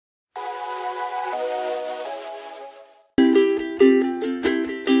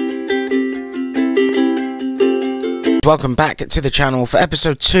Welcome back to the channel for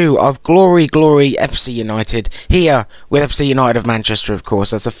episode 2 of Glory FC United, here with FC United of Manchester, of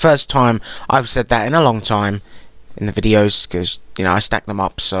course. That's the first time I've said that in a long time in the videos, because, you know, I stack them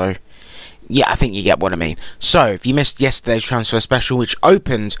up, so yeah, I think you get what I mean. So, if you missed yesterday's transfer special, which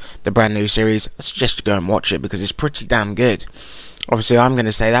opened the brand new series, I suggest you go and watch it, because it's pretty damn good. Obviously, I'm going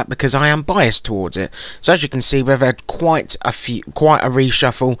to say that because I am biased towards it. So, as you can see, we've had quite a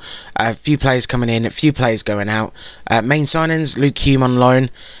reshuffle. A few players coming in, a few players going out. Main signings: Luke Hume on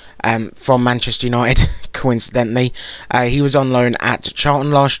loan from Manchester United. Coincidentally, he was on loan at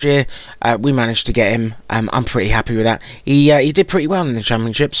Charlton last year. We managed to get him. I'm pretty happy with that. He did pretty well in the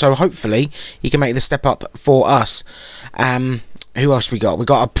Championship, so hopefully he can make the step up for us. Who else we got? We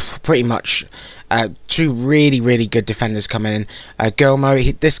got pretty much two really good defenders coming in.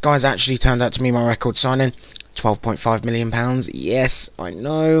 Gilmo, this guy's actually turned out to be my record signing. £12.5 million. Yes, I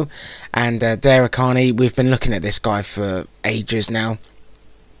know. And Derakani, we've been looking at this guy for ages now.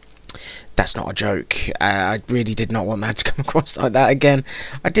 That's not a joke. I really did not want that to come across like that again.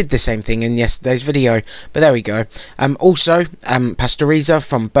 I did the same thing in yesterday's video, but there we go. Also, Pastoriza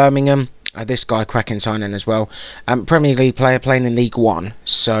from Birmingham. This guy, cracking signing as well. Premier League player playing in League One.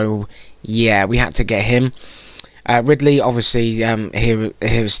 So, yeah, we had to get him. Ridley, obviously,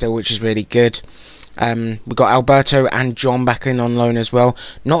 here still, which is really good. We've got Alberto and John back in on loan as well.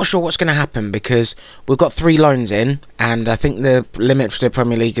 Not sure what's going to happen because we've got 3 loans in, and I think the limit for the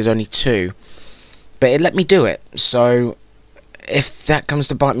Premier League is only 2. But it let me do it. So, if that comes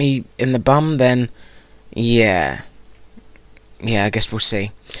to bite me in the bum, then yeah, I guess we'll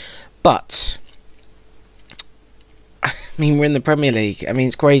see. But I mean, we're in the Premier League. I mean,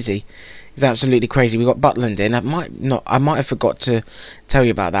 it's crazy. It's absolutely crazy. We got Butland in. I might have forgot to tell you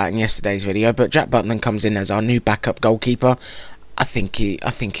about that in yesterday's video, but Jack Butland comes in as our new backup goalkeeper. I think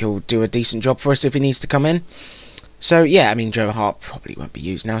he'll do a decent job for us if he needs to come in. So yeah, I mean, Joe Hart probably won't be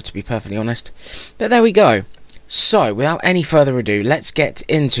used now, to be perfectly honest. But there we go. So, without any further ado, let's get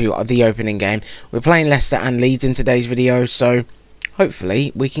into the opening game. We're playing Leicester and Leeds in today's video, so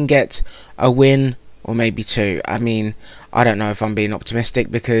hopefully we can get a win or maybe 2. I mean, I don't know if I'm being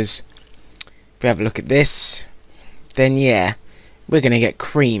optimistic, because if we have a look at this, then yeah, we're going to get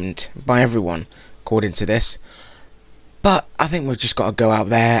creamed by everyone according to this. But I think we've just got to go out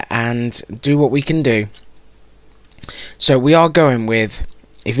there and do what we can do. So we are going with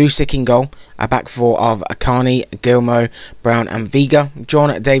Ivusic in goal, a back 4 of Akani, Gilmo, Brown and Vega,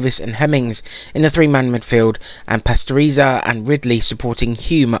 John, Davis and Hemmings in the 3-man midfield, and Pastoriza and Ridley supporting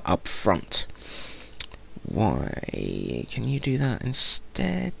Hume up front. Why can you do that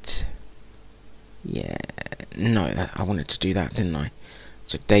instead? Yeah, no, I wanted to do that, didn't I?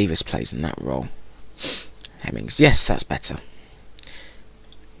 So Davis plays in that role. Hemmings, yes, that's better.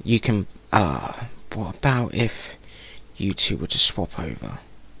 You can, what about if you two were to swap over?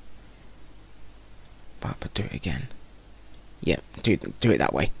 But do it again. Yeah, do it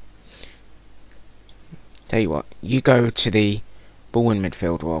that way. Tell you what, you go to the ball in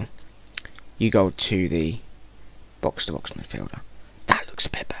midfield role. You go to the box-to-box midfielder. That looks a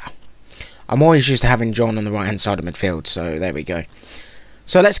bit better. I'm always used to having John on the right-hand side of midfield, so there we go.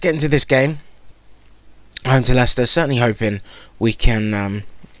 So let's get into this game. Home to Leicester, certainly hoping we can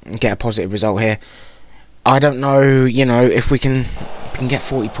get a positive result here. I don't know, you know, if we can get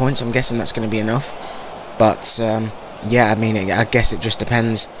 40 points. I'm guessing that's going to be enough. But, yeah, I mean, I guess it just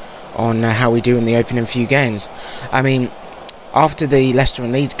depends on how we do in the opening few games. I mean, after the Leicester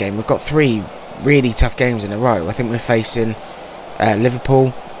and Leeds game, we've got 3 really tough games in a row. I think we're facing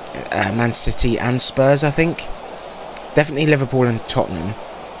Liverpool, Man City and Spurs, I think. Definitely Liverpool and Tottenham.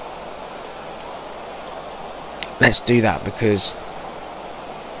 Let's do that, because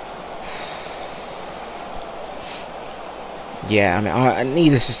yeah, I mean,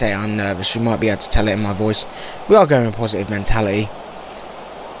 needless to say, I'm nervous. You might be able to tell it in my voice. We are going with positive mentality,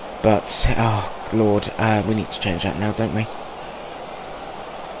 but oh Lord, we need to change that now, don't we?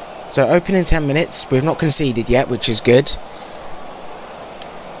 So opening 10 minutes, we've not conceded yet, which is good.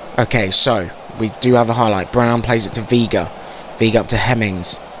 Okay, so we do have a highlight. Brown plays it to Vega. Vega up to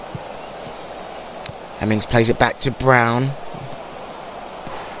Hemmings. Hemmings plays it back to Brown.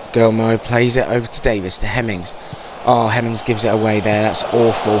 Gilmo plays it over to Davis, to Hemmings. Oh, Hemmings gives it away there. That's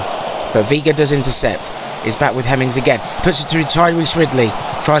awful. But Vega does intercept. He's back with Hemmings again. Puts it through Tyrese Ridley.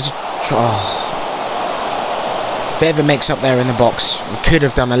 Tries to... Oh. Bit of a mix-up there in the box. We could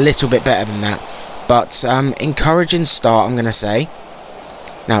have done a little bit better than that. But encouraging start, I'm going to say.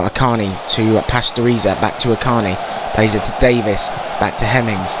 Now Akani to Pastoriza. Back to Akani. Plays it to Davis. Back to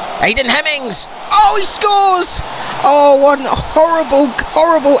Hemmings. Aiden Hemmings! Oh, he scores! Oh, one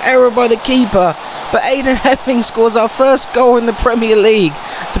horrible error by the keeper. But Aiden Hemmings scores our first goal in the Premier League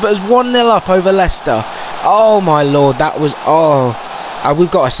to put us 1-0 up over Leicester. Oh my lord, that was...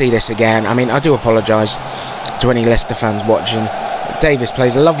 we've got to see this again. I mean, I do apologise to any Leicester fans watching. Davis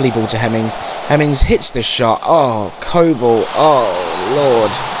plays a lovely ball to Hemmings. Hemmings hits the shot. Oh, Coble. Oh,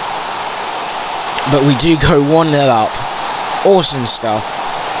 lord. But we do go 1-0 up. Awesome stuff.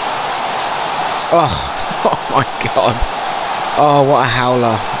 Oh my god. Oh, what a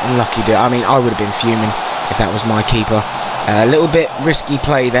howler. Unlucky dude. I mean, I would have been fuming if that was my keeper. A little bit risky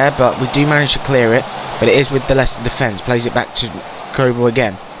play there, but we do manage to clear it. But it is with the Leicester defence. Plays it back to Coble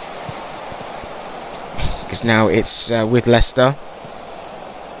again. Because now it's with Leicester.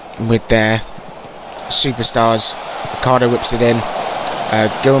 With their superstars. Ricardo whips it in.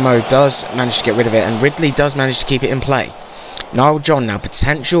 Gilmo does manage to get rid of it. And Ridley does manage to keep it in play. Niall John now.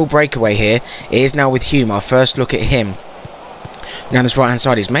 Potential breakaway here. It is now with Hume. Our first look at him. Now this right hand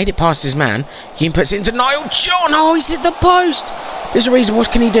side, he's made it past his man. Hume puts it into Niall John. Oh, he's hit the post. There's a reason.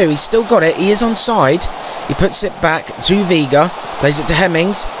 What can he do? He's still got it. He is onside. He puts it back to Vega. Plays it to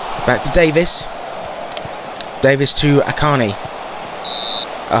Hemmings. Back to Davis. Davis to Akani.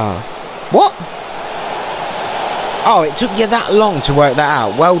 What? Oh, it took you that long to work that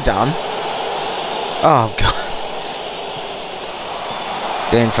out. Well done. Oh god.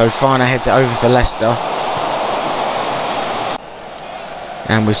 Then Fofana heads it over for Leicester.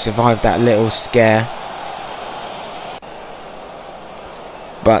 And we've survived that little scare.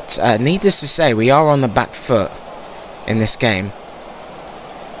 But needless to say, we are on the back foot in this game.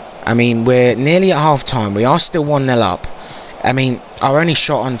 I mean, we're nearly at half time. We are still 1-0 up. I mean, our only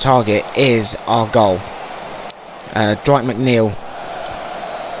shot on target is our goal. Dwight McNeil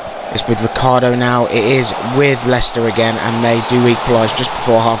is with Ricardo now. It is with Leicester again, and they do equalise just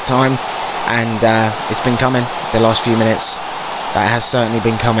before half time. And it's been coming the last few minutes. That has certainly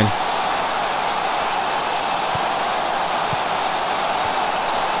been coming.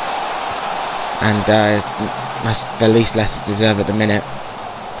 And that's the least Leicester deserve at the minute.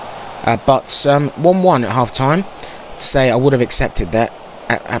 But 1-1 at half time. To say I would have accepted that.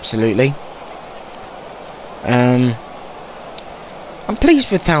 Absolutely. I'm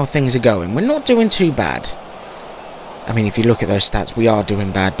pleased with how things are going. We're not doing too bad. I mean, if you look at those stats, we are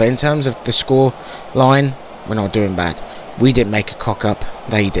doing bad. But in terms of the score line, we're not doing bad. We didn't make a cock up.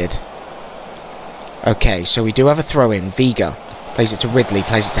 They did. Okay, so we do have a throw in. Vega plays it to Ridley.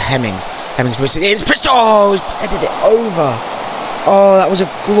 Plays it to Hemmings. Hemmings puts it in. Oh, he's headed it over. Oh, that was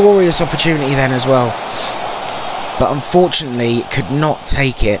a glorious opportunity then as well. But unfortunately, could not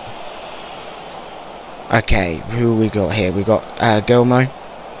take it. Okay, who we got here? We got Gilmo.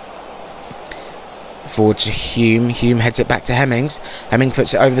 Forward to Hume. Hume heads it back to Hemmings. Hemmings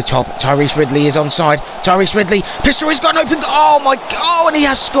puts it over the top. Tyrese Ridley is onside. Tyrese Ridley. Pistori's got an open goal. Oh my god, and he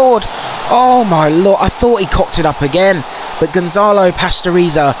has scored. Oh my lord. I thought he cocked it up again. But Gonzalo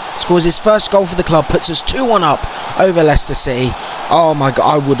Pastoriza scores his first goal for the club. Puts us 2-1 up over Leicester City. Oh my god,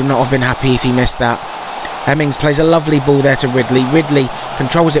 I would not have been happy if he missed that. Hemmings plays a lovely ball there to Ridley. Ridley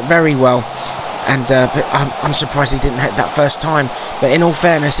controls it very well. And but I'm surprised he didn't hit that first time. But in all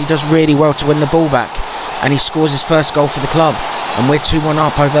fairness, he does really well to win the ball back. And he scores his first goal for the club. And we're 2-1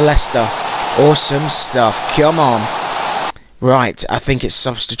 up over Leicester. Awesome stuff. Come on. Right, I think it's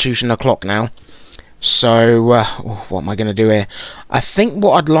substitution o'clock now. So, what am I going to do here? I think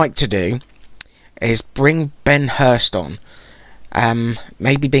what I'd like to do is bring Ben Hurst on.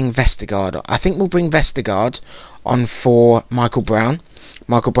 Maybe bring Vestergaard. I think we'll bring Vestergaard on for Michael Brown.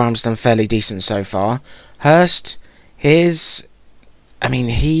 Michael Brown's done fairly decent so far. Hurst, he's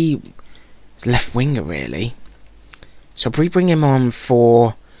left winger really. So if we bring him on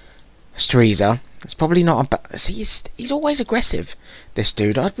for Striza, it's probably not a bad... See, he's always aggressive, this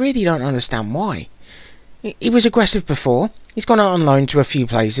dude. I really don't understand why. He was aggressive before. He's gone out on loan to a few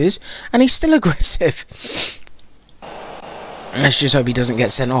places, and he's still aggressive. Let's just hope he doesn't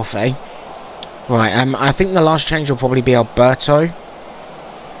get sent off, eh? Right, I think the last change will probably be Alberto.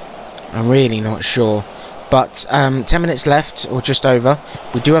 I'm really not sure. But 10 minutes left, or just over.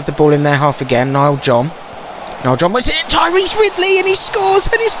 We do have the ball in their half again. Niall John. Niall John was in. Tyrese Ridley, and he scores,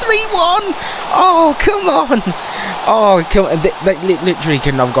 and it's 3-1. Oh, come on. Oh, come on. They literally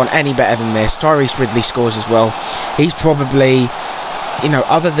couldn't have gone any better than this. Tyrese Ridley scores as well. He's probably, you know,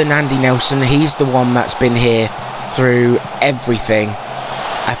 other than Andy Nelson, he's the one that's been here through everything.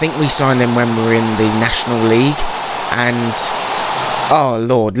 I think we signed him when we were in the National League, and oh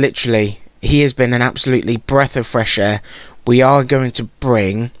lord, literally he has been an absolutely breath of fresh air. We are going to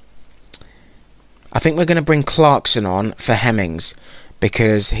bring, I think we're going to bring Clarkson on for Hemmings,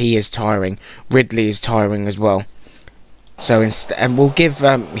 because he is tiring. Ridley is tiring as well. So and we'll give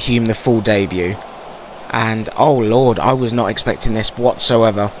Hume the full debut. And oh lord, I was not expecting this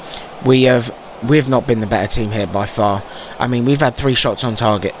whatsoever. We've not been the better team here by far. I mean, we've had 3 shots on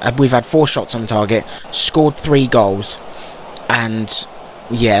target. We've had 4 shots on target, scored 3 goals, and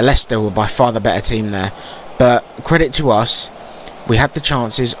yeah, Leicester were by far the better team there. But credit to us, we had the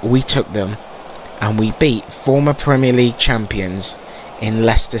chances, we took them, and we beat former Premier League champions in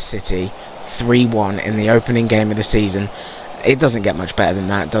Leicester City 3-1 in the opening game of the season. It doesn't get much better than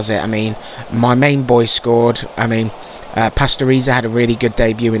that, does it? I mean, my main boy scored. I mean, Pastoriza had a really good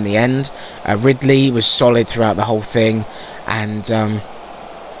debut in the end. Ridley was solid throughout the whole thing, and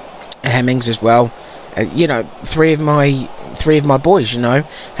Hemmings as well. You know, three of my boys. You know,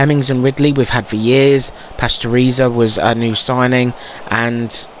 Hemmings and Ridley we've had for years. Pastoriza was a new signing,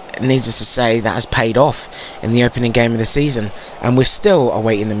 and needless to say, that has paid off in the opening game of the season. And we're still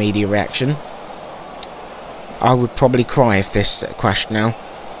awaiting the media reaction. I would probably cry if this crashed now,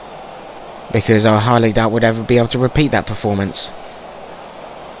 because I highly doubt we'd ever be able to repeat that performance.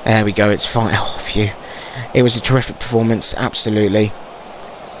 There we go, it's fine. Oh, phew. It was a terrific performance, absolutely.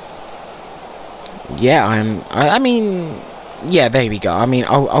 Yeah, I mean, yeah, there we go. I mean,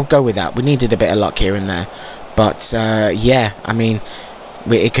 I'll go with that. We needed a bit of luck here and there, but yeah, I mean,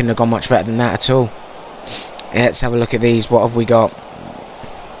 it couldn't have gone much better than that at all. Let's have a look at these. What have we got?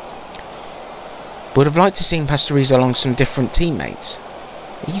 Would have liked to see Pastoriza along some different teammates.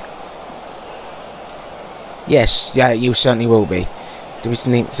 Yes, yeah, you certainly will be.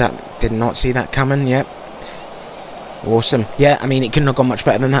 Did not see that coming. Yep. Awesome. Yeah, I mean, it couldn't have gone much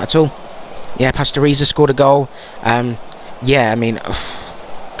better than that at all. Yeah, Pastoriza scored a goal. Yeah, I mean,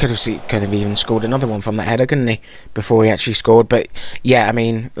 could have even scored another one from that header, couldn't he? Before he actually scored. But yeah, I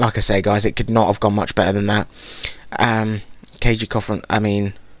mean, like I say, guys, it could not have gone much better than that. KG Coffin, I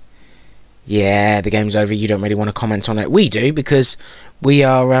mean, yeah, the game's over. You don't really want to comment on it. We do, because we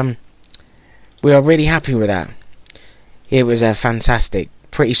are really happy with that. It was a fantastic,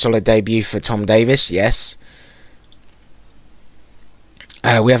 pretty solid debut for Tom Davis. Yes,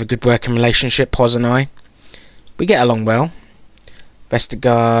 we have a good working relationship, Poz and I. We get along well.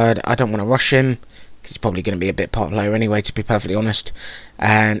 Vestergaard, I don't want to rush him, because he's probably going to be a bit part player anyway, to be perfectly honest.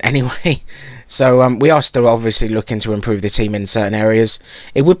 And anyway, so we are still obviously looking to improve the team in certain areas.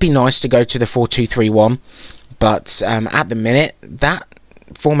 It would be nice to go to the 4-2-3-1, but at the minute, that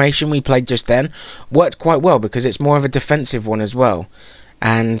formation we played just then worked quite well, because it's more of a defensive one as well.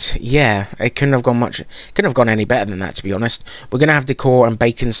 And yeah, it couldn't have gone any better than that, to be honest. We're going to have Decor and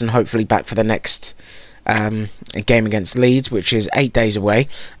Baconson hopefully back for the next game against Leeds, which is 8 days away.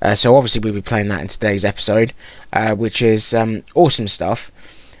 So obviously we'll be playing that in today's episode, which is awesome stuff.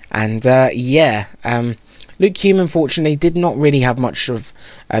 And yeah, Luke Hume unfortunately did not really have much of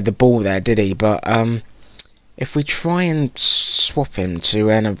the ball there, did he? But if we try and swap him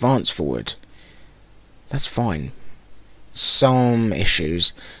to an advance forward, that's fine. Some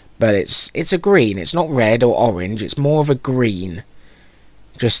issues, but it's a green. It's not red or orange. It's more of a green,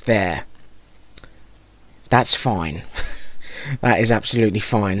 just there. That's fine. That is absolutely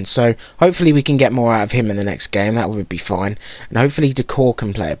fine. So hopefully we can get more out of him in the next game. That would be fine. And hopefully Decor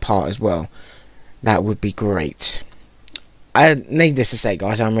can play a part as well. That would be great. I need this to say,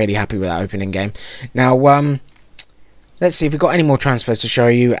 guys, I'm really happy with that opening game. Now, let's see if we've got any more transfers to show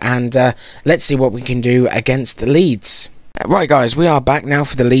you. And let's see what we can do against Leeds. Right, guys, we are back now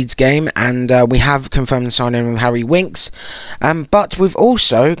for the Leeds game, and we have confirmed the signing of Harry Winks, but we've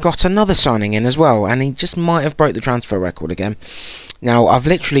also got another signing in as well, and he just might have broke the transfer record again. Now, I've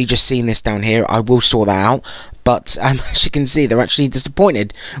literally just seen this down here. I will sort that out, but as you can see, they're actually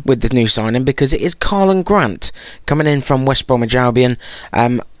disappointed with the new signing, because it is Carlin Grant coming in from West Bromwich Albion.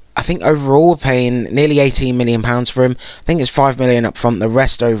 I think overall we're paying nearly £18 million for him. I think it's £5 million up front, the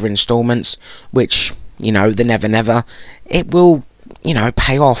rest over instalments, which, you know, the never, it will, you know,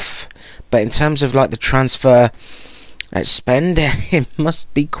 pay off. But in terms of like the transfer spend, it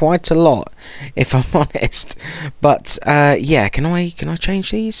must be quite a lot, if I'm honest. But yeah, can I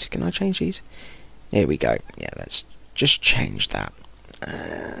change these? Can I change these? Here we go. Yeah, let's just change that.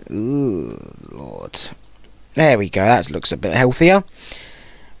 Ooh, Lord. There we go. That looks a bit healthier.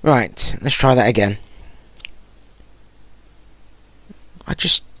 Right, let's try that again.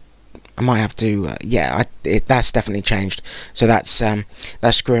 I might have to, yeah, that's definitely changed. So that's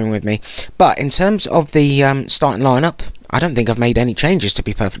screwing with me. But in terms of the starting lineup, I don't think I've made any changes, to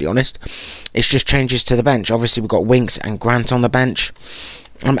be perfectly honest. It's just changes to the bench. Obviously, we've got Winks and Grant on the bench.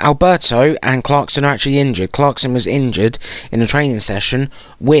 Alberto and Clarkson are actually injured. Clarkson was injured in a training session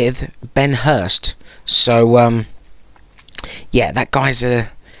with Ben Hurst. So, yeah, that guy's a...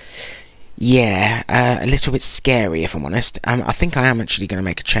 yeah, a little bit scary if I'm honest. I think I am actually going to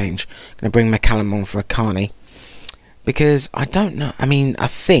make a change. Going to bring McCallum on for Akani. Because I don't know, I mean, I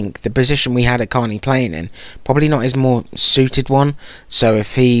think the position we had Akani playing in, probably not his more suited one. So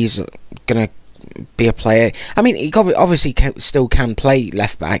if he's going to be a player, I mean, he obviously still can play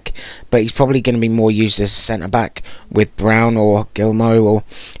left back, but he's probably going to be more used as a centre back with Brown or Gilmo or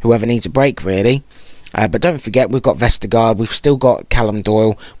whoever needs a break, really. But don't forget, we've got Vestergaard, we've still got Callum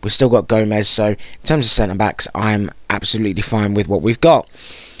Doyle, we've still got Gomez. So in terms of centre backs, I'm absolutely fine with what we've got.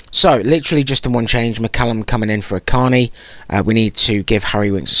 So, literally just the one change, McCallum coming in for Akani. We need to give Harry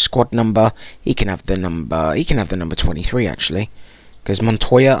Winks a squad number. He can have the number 23 actually. Because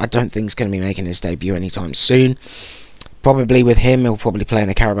Montoya, I don't think is going to be making his debut anytime soon. Probably with him, he'll probably play in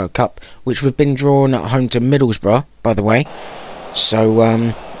the Carabao Cup, which we've been drawn at home to Middlesbrough, by the way. So,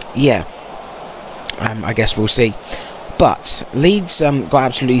 yeah. I guess we'll see. But, Leeds got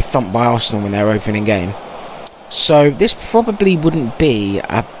absolutely thumped by Arsenal in their opening game. So this probably wouldn't be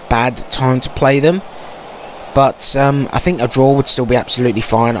a bad time to play them, but I think a draw would still be absolutely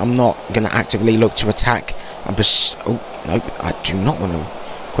fine. I'm not going to actively look to attack. Oh no, I do not want to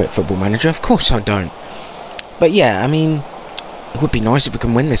quit Football Manager. Of course I don't. But yeah, I mean, it would be nice if we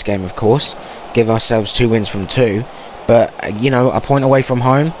can win this game. Of course, give ourselves 2 wins from 2. But you know, a point away from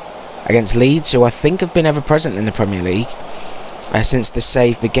home against Leeds, who I think have been ever present in the Premier League since the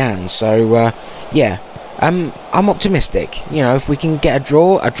save began. So yeah. I'm optimistic. You know, if we can get a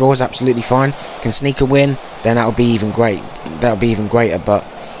draw is absolutely fine. Can sneak a win, then that would be even great. That would be even greater. But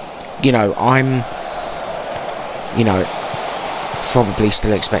you know, I'm probably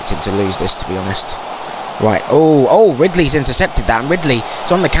still expected to lose this, to be honest. Right. Oh, Ridley's intercepted that, and Ridley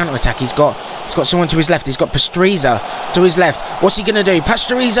is on the counter attack. He's got someone to his left. He's got Pastoriza to his left. What's he gonna do?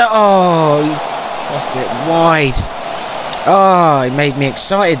 Pastoriza. Oh, he left it wide. Oh, it made me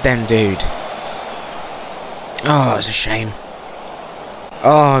excited then, dude. Oh, it's a shame.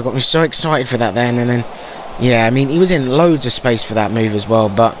 Oh, it got me so excited for that then, and then, yeah, I mean, he was in loads of space for that move as well,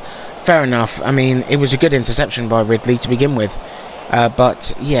 but fair enough. I mean, it was a good interception by Ridley to begin with.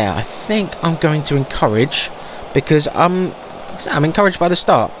 But, yeah, I think I'm going to encourage, because I'm encouraged by the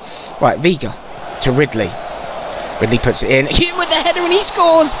start. Right, Vega to Ridley. Ridley puts it in. Hume with the header and he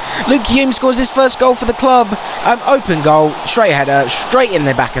scores! Luke Hume scores his first goal for the club. Open goal, straight header, straight in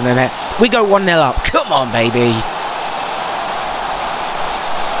the back of the net. We go 1-0 up. Come on, baby.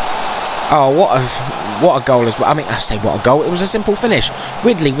 Oh, what a goal as well. I mean, I say what a goal. It was a simple finish.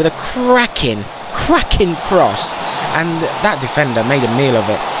 Ridley with a cracking cross. And that defender made a meal of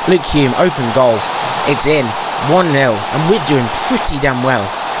it. Luke Hume, open goal. It's in. 1-0. And we're doing pretty damn well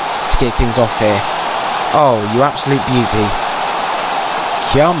to get things off here. Oh, you absolute beauty.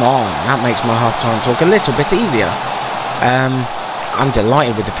 Come on. That makes my half-time talk a little bit easier. I'm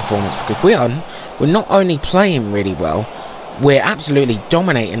delighted with the performance because we're not only playing really well, we're absolutely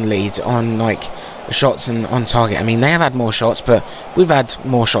dominating Leeds on like shots and on target. I mean, they have had more shots, but we've had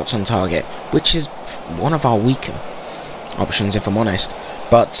more shots on target, which is one of our weaker options, if I'm honest.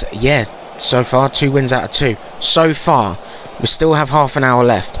 But yeah, so far 2 wins out of 2. So far, we still have half an hour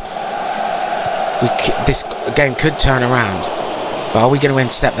left. This game could turn around, but are we going to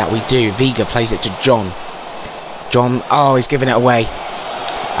intercept that? We do. Vega plays it to John. Oh, he's giving it away.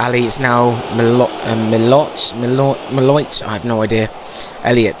 Ali, it's now Meloit. I have no idea.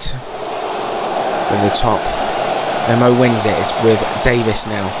 Elliot with the top. Memo wins it. It's with Davis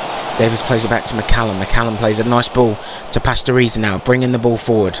now. Davis plays it back to McCallum. McCallum plays a nice ball to Pastoriza now, bringing the ball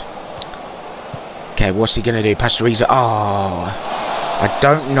forward. Okay, what's he going to do? Pastoriza. Oh. I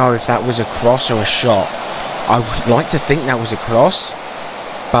don't know if that was a cross or a shot. I would like to think that was a cross,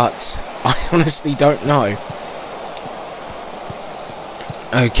 but I honestly don't know.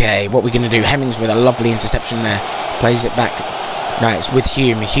 Okay, what we're going to do? Hemmings with a lovely interception there. Plays it back. No, it's with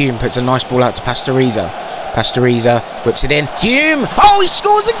Hume. Hume puts a nice ball out to Pastoriza. Pastoriza whips it in. Hume! Oh, he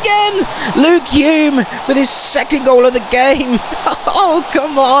scores again! Luke Hume with his 2nd goal of the game. Oh,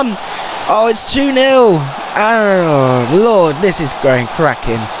 come on. Oh, it's 2-0. Oh, Lord, this is going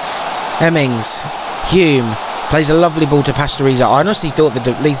cracking. Hemmings, Hume, plays a lovely ball to Pastoriza. I honestly thought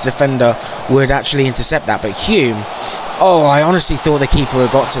the Leeds defender would actually intercept that, but Hume, oh, I honestly thought the keeper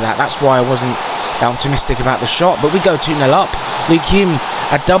had got to that. That's why I wasn't that optimistic about the shot, but we go 2-0 up. Luke Hume,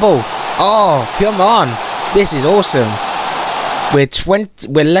 a double. Oh, come on. This is awesome.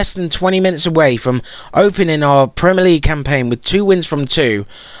 We're less than 20 minutes away from opening our Premier League campaign with 2 wins from 2.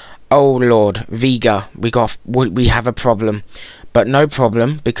 Oh Lord, Vega, we have a problem, but no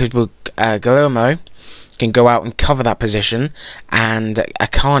problem because Guillermo can go out and cover that position, and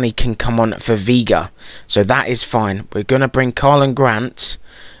Akani can come on for Vega, so that is fine. We're gonna bring Carlin Grant,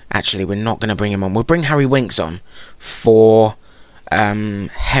 Actually, we're not going to bring him on. We'll bring Harry Winks on for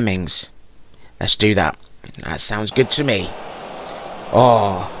Hemmings. Let's do that. That sounds good to me.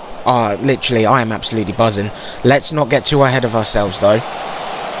 Oh, literally, I am absolutely buzzing. Let's not get too ahead of ourselves, though.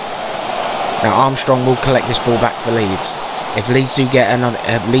 Now, Armstrong will collect this ball back for Leeds. If Leeds do get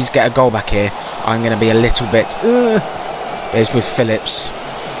Leeds get a goal back here, I'm going to be a little bit. But it's with Phillips.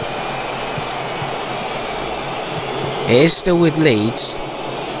 It is still with Leeds.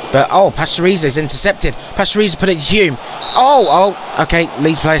 But, Pastoriza is intercepted. Pastoriza put it to Hume. Okay.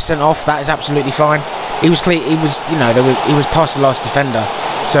 Leeds player sent off. That is absolutely fine. He was clear. He was, he was past the last defender.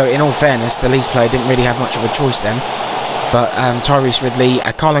 So, in all fairness, the Leeds player didn't really have much of a choice then. But Tyrese Ridley,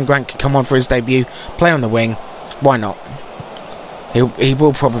 Carlin Grant can come on for his debut. Play on the wing. Why not? He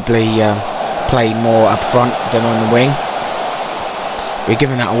will probably play more up front than on the wing. We're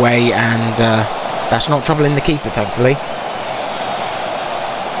giving that away, and that's not troubling the keeper, thankfully.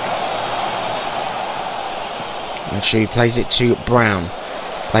 And she plays it to Brown.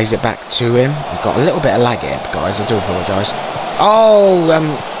 Plays it back to him. We've got a little bit of lag here, guys. I do apologise.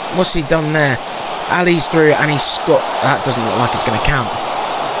 What's he done there? Ali's through, and he's scored. That doesn't look like it's going to count.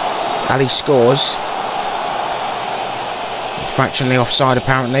 Ali scores. Fractionally offside,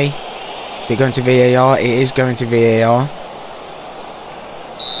 apparently. Is it going to VAR? It is going to VAR.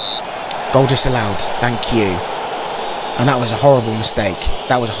 Goal disallowed. Thank you. And that was a horrible mistake.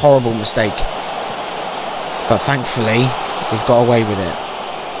 That was a horrible mistake. But thankfully, we've got away with it.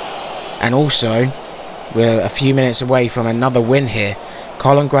 And also, we're a few minutes away from another win here.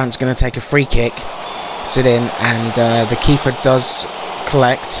 Colin Grant's going to take a free kick, sit in, and the keeper does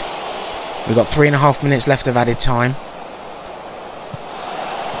collect. We've got 3.5 minutes left of added time.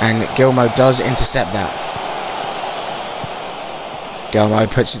 And Gilmo does intercept that. Gilmo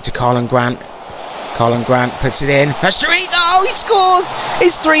puts it to Colin Grant. Colin Grant puts it in. Pastoriza! Oh, he scores!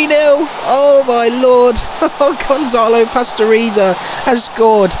 It's 3-0! Oh, my lord! Gonzalo Pastoriza has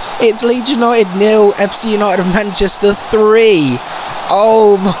scored. It's Leeds United 0, FC United of Manchester 3.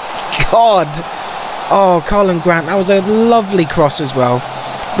 Oh, my God! Oh, Colin Grant, that was a lovely cross as well.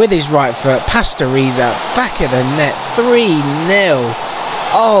 With his right foot, Pastoriza, back of the net, 3-0.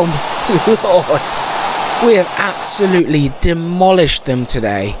 Oh, my lord. We have absolutely demolished them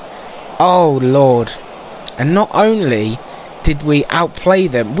today. Oh, Lord. And not only did we outplay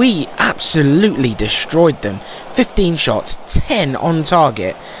them, we absolutely destroyed them. 15 shots, 10 on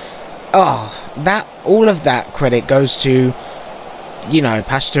target. All of that credit goes to,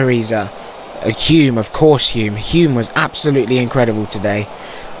 Pastoriza. Hume, of course, Hume. Hume was absolutely incredible today.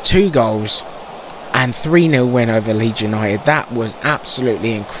 2 goals and 3-0 win over Leeds United. That was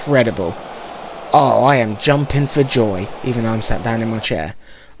absolutely incredible. Oh, I am jumping for joy, even though I'm sat down in my chair.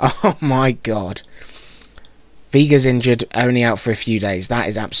 Oh my God. Viga's injured, only out for a few days. That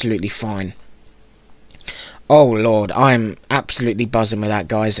is absolutely fine. Oh Lord, I'm absolutely buzzing with that,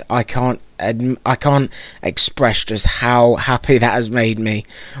 guys. I can't express just how happy that has made me.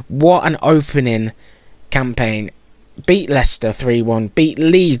 What an opening campaign. Beat Leicester 3-1, beat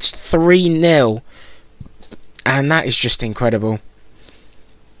Leeds 3-0. And that is just incredible.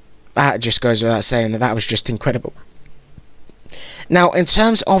 That just goes without saying that was just incredible. Now, in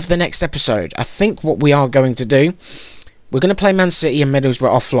terms of the next episode, I think what we are going to do, we're going to play Man City and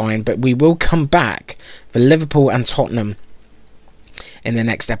Middlesbrough offline, but we will come back for Liverpool and Tottenham in the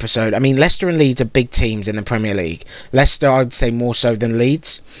next episode. I mean, Leicester and Leeds are big teams in the Premier League. Leicester, I would say, more so than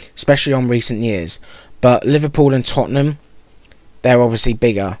Leeds, especially on recent years. But Liverpool and Tottenham, they're obviously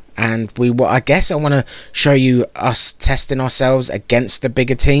bigger. And I guess I want to show you us testing ourselves against the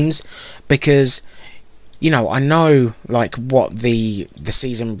bigger teams, because I know like what the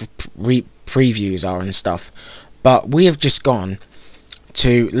season previews are and stuff, but we have just gone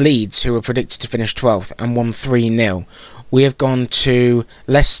to Leeds, who were predicted to finish 12th and won 3-0. We have gone to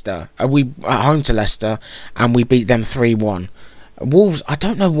Leicester, we at home to Leicester, and we beat them 3-1. Wolves, I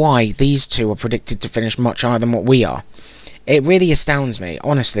don't know why these two are predicted to finish much higher than what we are. It really astounds me,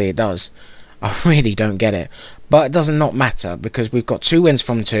 honestly it does. I really don't get it, but it does not matter, because we've got 2 wins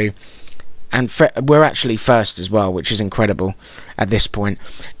from 2. And we're actually first as well, which is incredible at this point.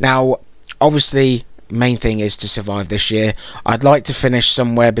 Now, obviously, main thing is to survive this year. I'd like to finish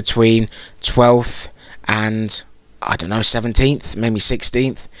somewhere between 12th and, I don't know, 17th, maybe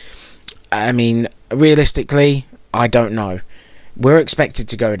 16th. I mean, realistically, I don't know. We're expected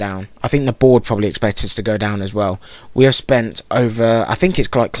to go down. I think the board probably expects us to go down as well. We have spent over, I think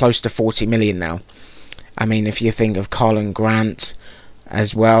it's like close to 40 million now. I mean, if you think of Colin Grant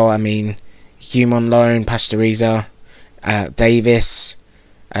as well, I mean, Hume on loan, Pastoriza, Davis,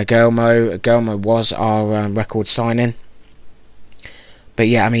 Gilmo. Gilmo was our record signing. But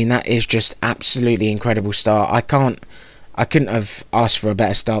yeah, I mean, that is just absolutely incredible start. I couldn't have asked for a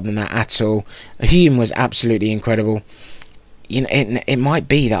better start than that at all. Hume was absolutely incredible. You know, it might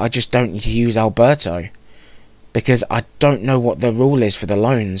be that I just don't use Alberto, because I don't know what the rule is for the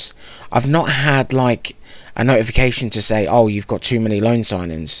loans. I've not had like a notification to say, oh, you've got too many loan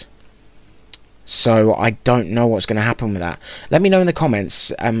signings. So I don't know what's going to happen with that. Let me know in the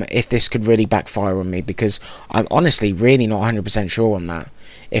comments if this could really backfire on me, because I'm honestly really not 100% sure on that.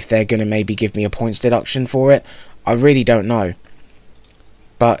 If they're going to maybe give me a points deduction for it, I really don't know.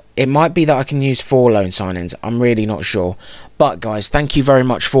 But it might be that I can use 4 loan signings. I'm really not sure. But guys, thank you very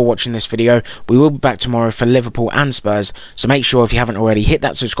much for watching this video. We will be back tomorrow for Liverpool and Spurs. So make sure, if you haven't already, hit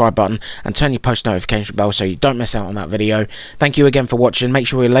that subscribe button and turn your post notification bell so you don't miss out on that video. Thank you again for watching. Make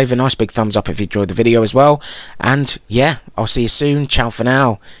sure you leave a nice big thumbs up if you enjoyed the video as well. And yeah, I'll see you soon. Ciao for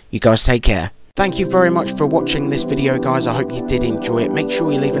now. You guys take care. Thank you very much for watching this video, guys. I hope you did enjoy it. Make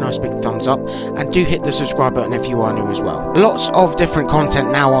sure you leave a nice big thumbs up and do hit the subscribe button if you are new as well. Lots of different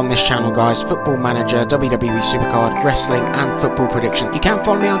content now on this channel, guys. Football Manager, WWE SuperCard, wrestling and football prediction. You can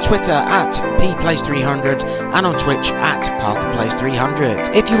follow me on Twitter at PPlays300 and on Twitch at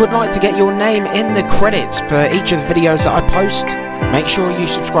ParkerPlays300. If you would like to get your name in the credits for each of the videos that I post, make sure you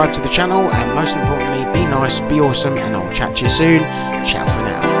subscribe to the channel, and most importantly, be nice, be awesome, and I'll chat to you soon. Ciao for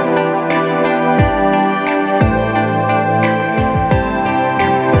now.